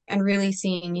 And really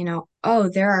seeing, oh,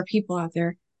 there are people out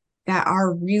there that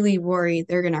are really worried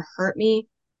they're going to hurt me.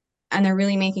 And they're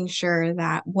really making sure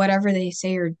that whatever they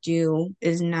say or do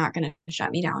is not going to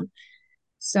shut me down.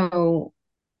 So,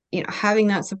 having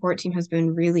that support team has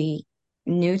been really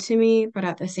new to me, but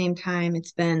at the same time,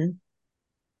 it's been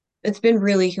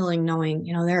really healing knowing,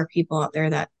 there are people out there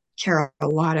that care a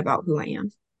lot about who I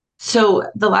am. So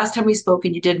the last time we spoke,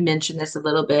 and you did mention this a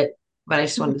little bit, but I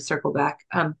just wanted to circle back.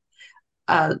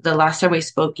 The last time we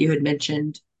spoke, you had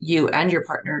mentioned you and your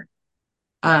partner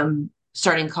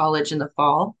starting college in the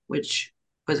fall, which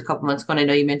was a couple months ago. And I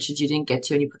know you mentioned you didn't get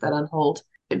to and you put that on hold.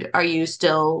 Are you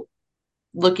still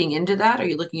looking into that? Are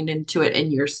you looking into it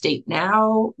in your state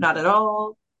now? Not at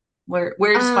all.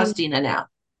 Where's Um, Faustina now?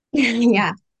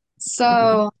 yeah.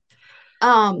 So,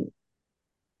 um,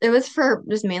 it was for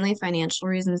just mainly financial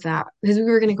reasons that because we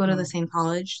were going to go to the Mhm. same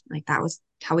college, like that was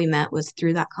how we met was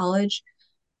through that college.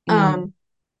 Mm,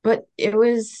 But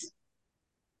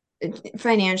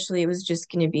financially, it was just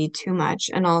going to be too much.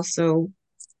 And also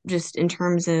just in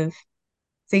terms of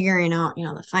figuring out,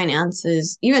 the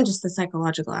finances, even just the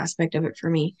psychological aspect of it for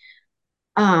me.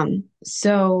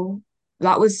 So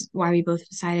that was why we both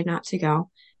decided not to go.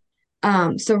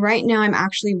 So right now I'm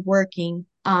actually working,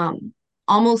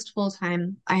 almost full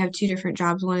time. I have two different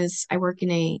jobs. One is I work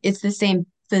it's the same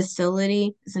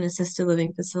facility, it's an assisted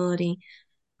living facility.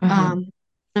 mhm, One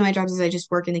of my jobs is I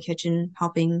just work in the kitchen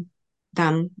helping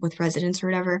them with residents or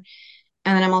whatever.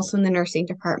 And then I'm also in the nursing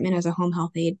department as a home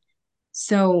health aide.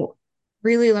 So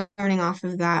really learning off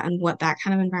of that and what that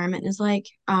kind of environment is like,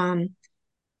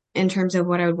 in terms of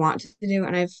what I would want to do.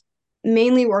 And I've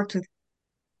mainly worked with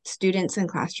students in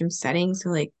classroom settings, so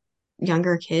like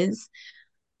younger kids.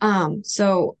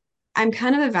 So I'm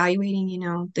kind of evaluating,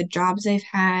 the jobs I've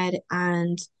had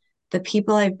and the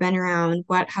people I've been around,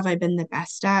 what have I been the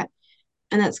best at?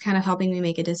 And that's kind of helping me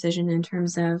make a decision in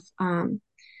terms of,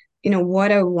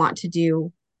 what I want to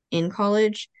do in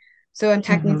college. So I'm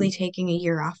technically mhm, taking a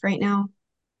year off right now,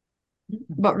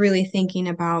 but really thinking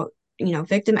about,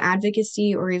 victim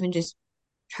advocacy or even just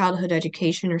childhood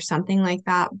education or something like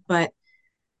that. But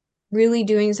really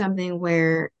doing something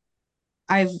where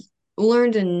I've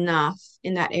learned enough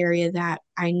in that area that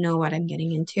I know what I'm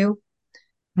getting into.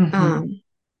 mhm, Um,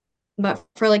 but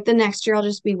for like the next year, I'll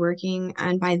just be working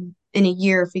and in a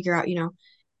year figure out,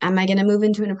 am I going to move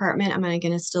into an apartment? Am I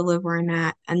going to still live where I'm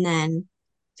at? And then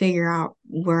figure out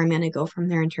where I'm going to go from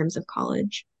there in terms of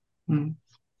college. mm.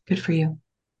 Good for you.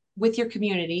 With your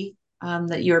community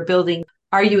that you're building,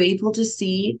 are you able to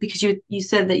see, because you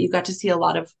said that you got to see a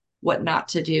lot of what not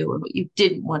to do and what you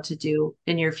didn't want to do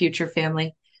in your future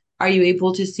family. Are you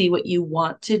able to see what you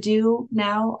want to do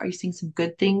now? Are you seeing some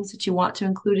good things that you want to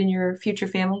include in your future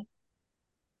family?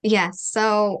 Yes.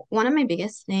 So one of my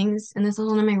biggest things, and this is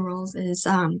one of my rules, is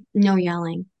no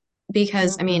yelling.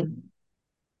 Because I mean, Mhm.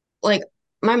 like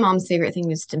my mom's favorite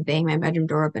thing is to bang my bedroom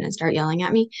door open and start yelling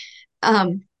at me.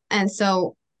 And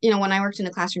so, when I worked in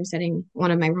a classroom setting,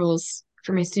 one of my rules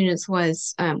for my students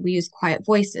was we use quiet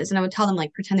voices, and I would tell them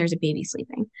like pretend there's a baby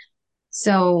sleeping.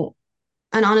 So,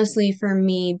 and honestly, for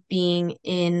me being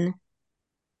in,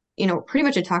 pretty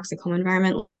much a toxic home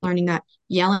environment, learning that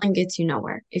yelling gets you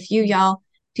nowhere. If you yell,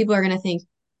 people are going to think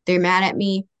they're mad at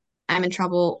me, I'm in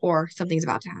trouble, or something's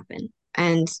about to happen.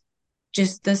 And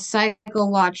just the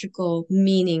psychological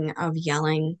meaning of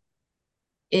yelling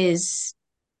is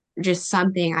just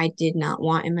something I did not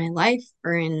want in my life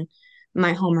or in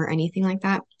my home or anything like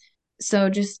that. So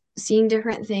just seeing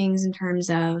different things in terms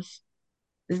of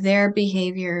their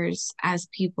behaviors as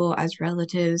people, as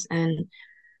relatives, and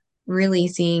really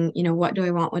seeing, what do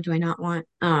I want, what do I not want.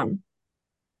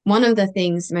 One of the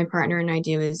things my partner and I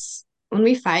do is when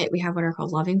we fight, we have what are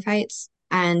called loving fights.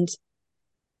 And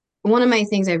one of my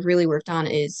things I've really worked on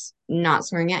is not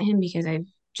swearing at him because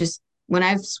when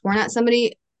I've sworn at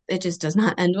somebody, it just does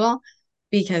not end well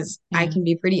because I Yeah. can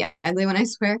be pretty ugly when I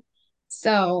swear.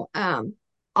 So,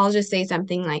 I'll just say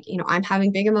something like, I'm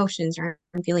having big emotions or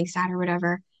I'm feeling sad or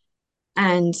whatever.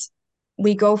 And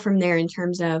we go from there in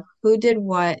terms of who did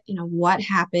what, what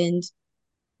happened,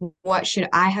 what should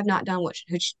I have not done,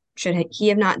 should he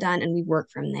have not done, and we work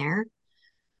from there.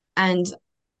 And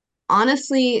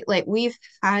honestly, like we've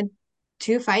had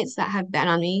two fights that have been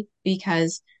on me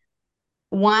because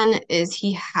one is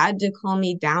he had to calm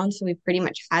me down, so he pretty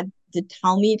much had to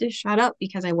tell me to shut up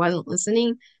because I wasn't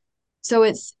listening. So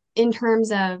it's in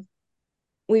terms of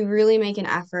we really make an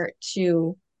effort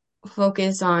to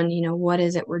focus on, what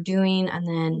is it we're doing and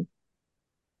then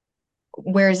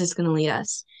where is this going to lead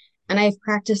us? And I've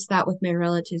practiced that with my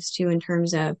relatives too, in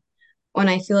terms of when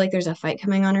I feel like there's a fight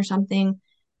coming on or something,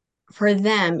 for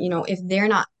them, if they're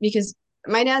not, because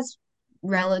my dad's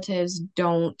relatives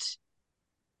don't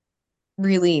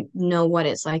really know what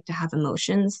it's like to have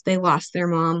emotions. They lost their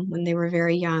mom when they were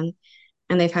very young,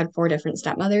 and they've had four different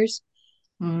stepmothers.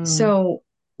 Mm. So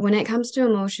when it comes to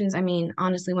emotions, I mean,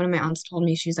 honestly, one of my aunts told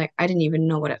me, she's like, I didn't even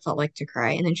know what it felt like to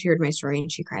cry. And then she heard my story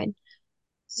and she cried.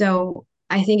 So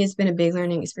I think it's been a big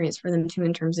learning experience for them too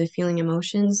in terms of feeling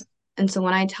emotions. And so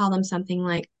when I tell them something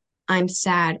like, I'm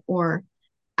sad, or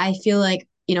I feel like,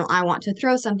 I want to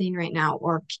throw something right now,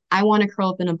 or I want to curl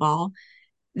up in a ball,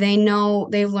 they know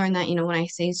they've learned that, when I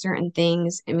say certain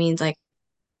things, it means like,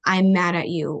 I'm mad at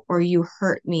you, or you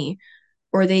hurt me,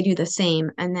 or they do the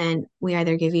same. And then we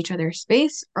either give each other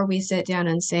space or we sit down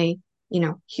and say,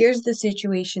 here's the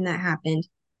situation that happened.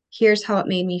 Here's how it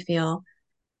made me feel.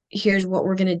 Here's what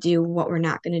we're going to do, what we're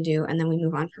not going to do. And then we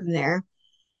move on from there.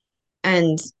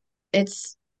 And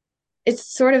it's,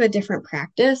 it's sort of a different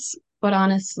practice, but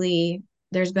honestly,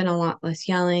 there's been a lot less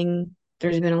yelling.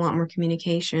 There's been a lot more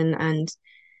communication. And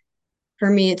for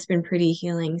me, it's been pretty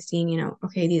healing seeing,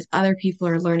 okay, these other people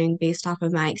are learning based off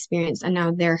of my experience and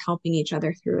now they're helping each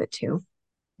other through it too.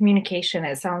 Communication.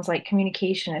 It sounds like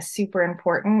communication is super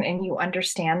important and you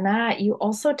understand that. You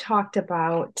also talked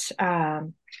about, now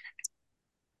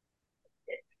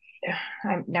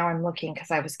I'm looking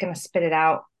because I was going to spit it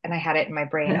out and I had it in my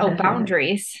brain. Oh,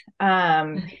 boundaries.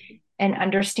 And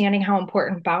understanding how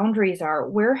important boundaries are.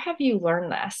 Where have you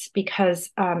learned this?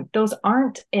 Because those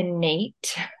aren't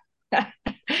innate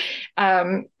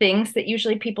things that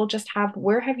usually people just have.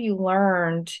 Where have you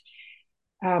learned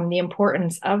the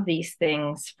importance of these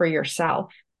things for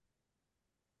yourself?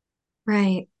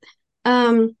 Right.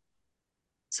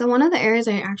 So one of the areas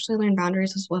I actually learned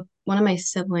boundaries was with one of my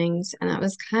siblings, and I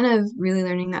was kind of really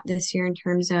learning that this year in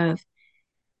terms of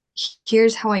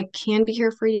here's how I can be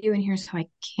here for you and here's how I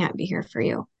can't be here for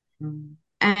you. Mm.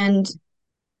 And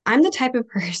I'm the type of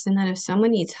person that if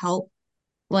someone needs help,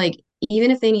 like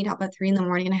even if they need help at 3 in the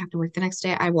morning and I have to work the next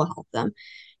day, I will help them.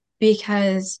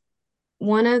 Because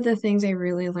one of the things I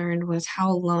really learned was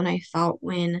how alone I felt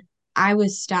when I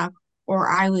was stuck or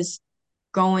I was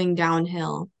going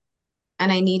downhill and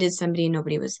I needed somebody and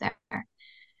nobody was there.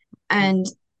 And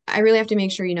I really have to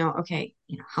make sure, okay,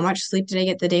 how much sleep did I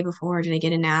get the day before? Did I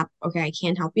get a nap? Okay, I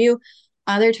can't help you.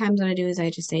 Other times what I do is I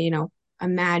just say,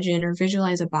 imagine or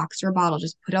visualize a box or a bottle,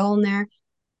 just put it all in there.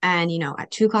 And,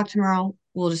 at 2 o'clock tomorrow,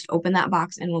 we'll just open that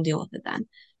box and we'll deal with it then.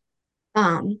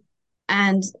 Um,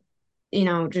 and,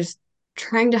 just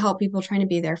trying to help people, trying to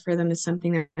be there for them is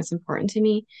something that's important to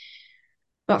me.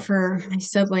 But for my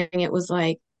sibling, it was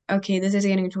like, okay, this is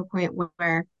getting to a point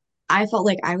where I felt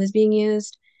like I was being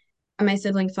used and my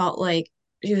sibling felt like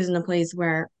she was in a place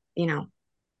where,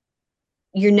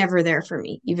 you're never there for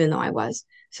me, even though I was.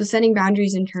 So setting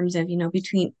boundaries in terms of,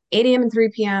 between 8 a.m. and 3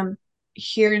 p.m.,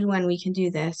 here's when we can do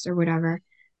this or whatever.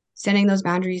 Setting those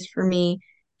boundaries for me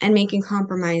and making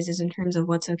compromises in terms of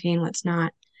what's okay and what's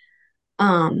not.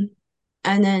 Um,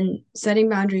 and then setting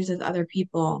boundaries with other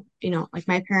people, like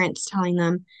my parents telling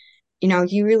them,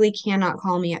 you really cannot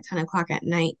call me at 10 o'clock at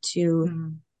night to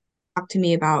Mm. talk to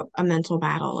me about a mental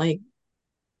battle. Like,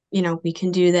 we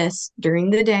can do this during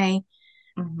the day.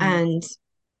 Mhm. And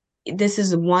this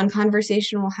is one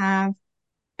conversation we'll have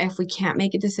if we can't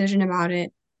make a decision about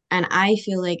it. And I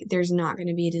feel like there's not going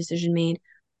to be a decision made.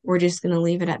 We're just going to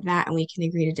leave it at that and we can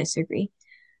agree to disagree.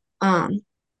 Um,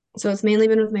 so it's mainly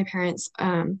been with my parents,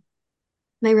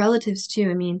 my relatives too.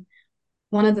 I mean,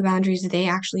 one of the boundaries that they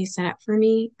actually set up for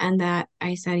me and that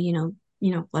I said,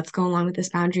 let's go along with this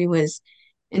boundary was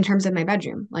in terms of my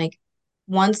bedroom. Like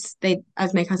once they,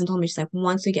 as my cousin told me, she's like,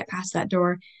 once we get past that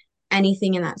door,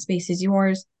 anything in that space is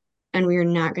yours. And we are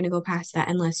not going to go past that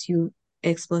unless you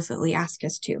explicitly ask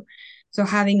us to. So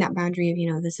having that boundary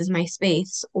of, this is my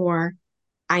space or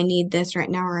I need this right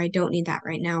now or I don't need that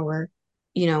right now or,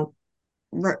 you know,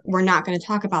 we're not going to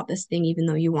talk about this thing even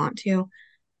though you want to.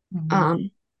 Mhm.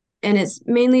 Um, and it's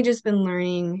mainly just been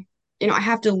learning I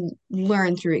have to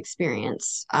learn through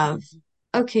experience of,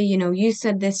 okay, you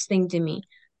said this thing to me.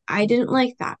 I didn't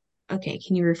like that. Okay,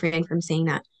 can you refrain from saying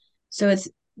that? So it's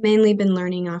mainly been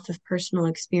learning off of personal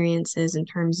experiences in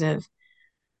terms of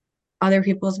other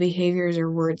people's behaviors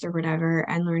or words or whatever,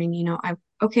 and learning,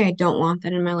 I don't want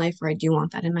that in my life, or I do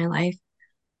want that in my life.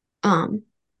 Um,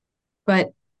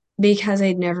 but because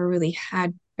I'd never really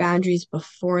had boundaries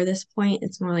before this point,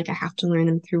 it's more like I have to learn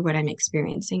them through what I'm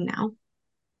experiencing now.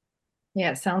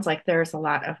 Yeah, it sounds like there's a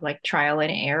lot of like trial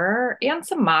and error and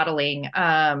some modeling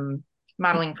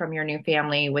from your new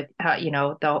family with how,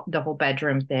 the whole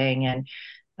bedroom thing.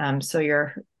 And so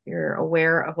you're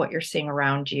aware of what you're seeing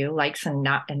around you, likes and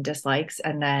not and dislikes,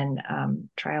 and then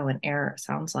trial and error, it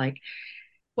sounds like.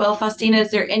 Well, Faustina,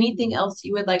 is there anything else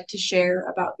you would like to share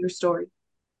about your story?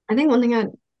 I think one thing I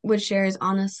would share is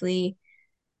honestly,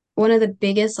 one of the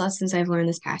biggest lessons I've learned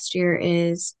this past year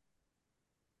is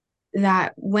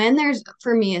that when there's,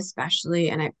 for me especially,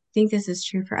 and I think this is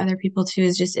true for other people too,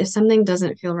 is just if something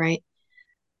doesn't feel right,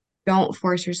 don't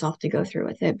force yourself to go through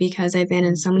with it. Because I've been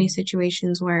in so many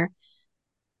situations where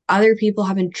other people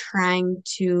have been trying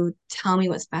to tell me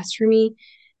what's best for me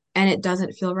and it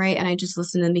doesn't feel right. And I just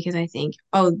listen to them because I think,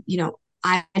 oh,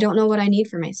 I don't know what I need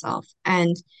for myself.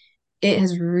 And it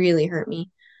has really hurt me.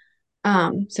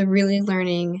 So really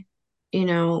learning, you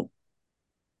know,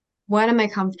 what am I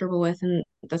comfortable with? And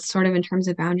that's sort of in terms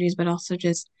of boundaries, but also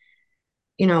just,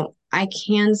 I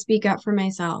can speak up for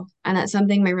myself. And that's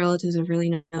something my relatives have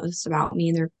really noticed about me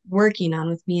and they're working on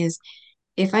with me is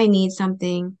if I need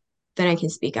something, then I can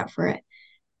speak up for it.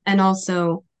 And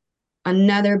also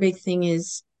another big thing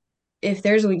is if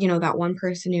there's, that one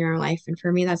person in your life, and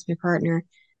for me, that's my partner,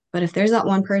 but if there's that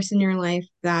one person in your life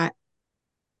that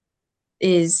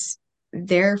is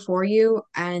there for you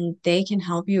and they can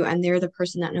help you and they're the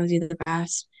person that knows you the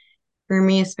best. For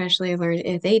me, especially, I've learned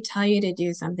if they tell you to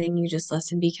do something, you just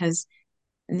listen because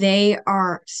they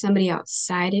are somebody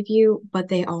outside of you, but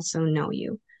they also know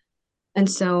you.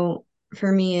 And so for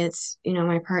me, it's,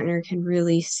 my partner can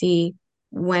really see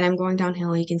when I'm going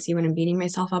downhill. He can see when I'm beating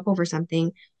myself up over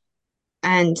something.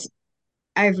 And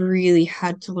I've really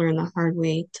had to learn the hard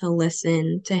way to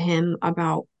listen to him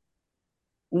about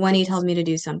when he tells me to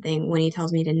do something, when he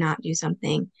tells me to not do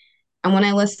something. And when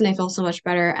I listen, I feel so much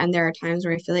better. And there are times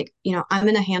where I feel like, I'm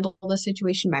going to handle the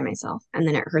situation by myself. And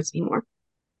then it hurts me more.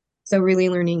 So really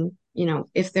learning,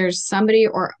 if there's somebody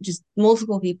or just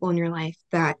multiple people in your life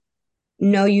that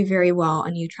know you very well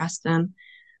and you trust them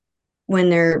when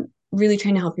they're really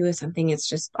trying to help you with something, it's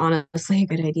just honestly a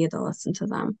good idea to listen to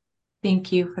them.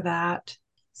 Thank you for that.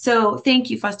 So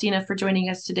thank you, Faustina, for joining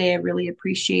us today. I really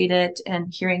appreciate it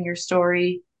and hearing your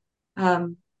story.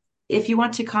 Um, if you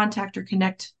want to contact or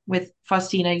connect with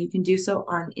Faustina, you can do so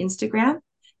on Instagram.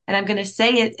 And I'm going to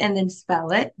say it and then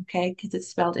spell it, okay, because it's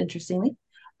spelled interestingly.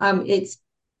 It's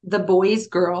the boys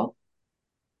girl,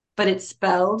 but it's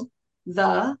spelled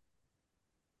the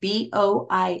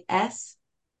BOISGURL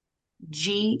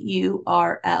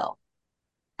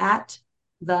at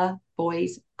the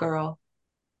boys girl,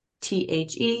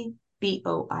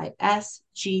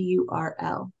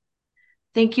 THEBOISGURL.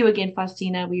 Thank you again,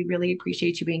 Faustina. We really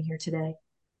appreciate you being here today.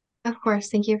 Of course.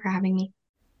 Thank you for having me.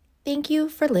 Thank you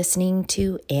for listening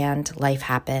to And Life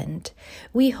Happened.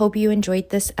 We hope you enjoyed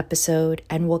this episode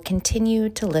and will continue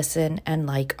to listen and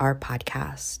like our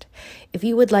podcast. If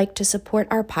you would like to support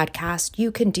our podcast,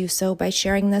 you can do so by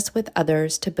sharing this with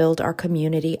others to build our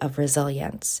community of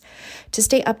resilience. To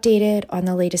stay updated on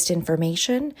the latest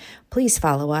information, please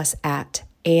follow us at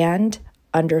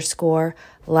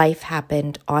 _life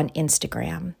happened on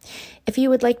Instagram. If you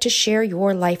would like to share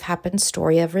your life happened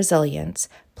story of resilience,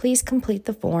 please complete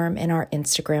the form in our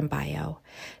Instagram bio.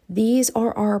 These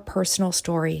are our personal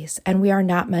stories, and we are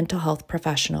not mental health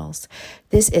professionals.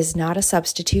 This is not a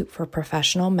substitute for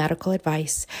professional medical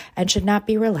advice and should not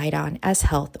be relied on as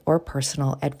health or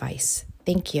personal advice.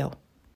 Thank you.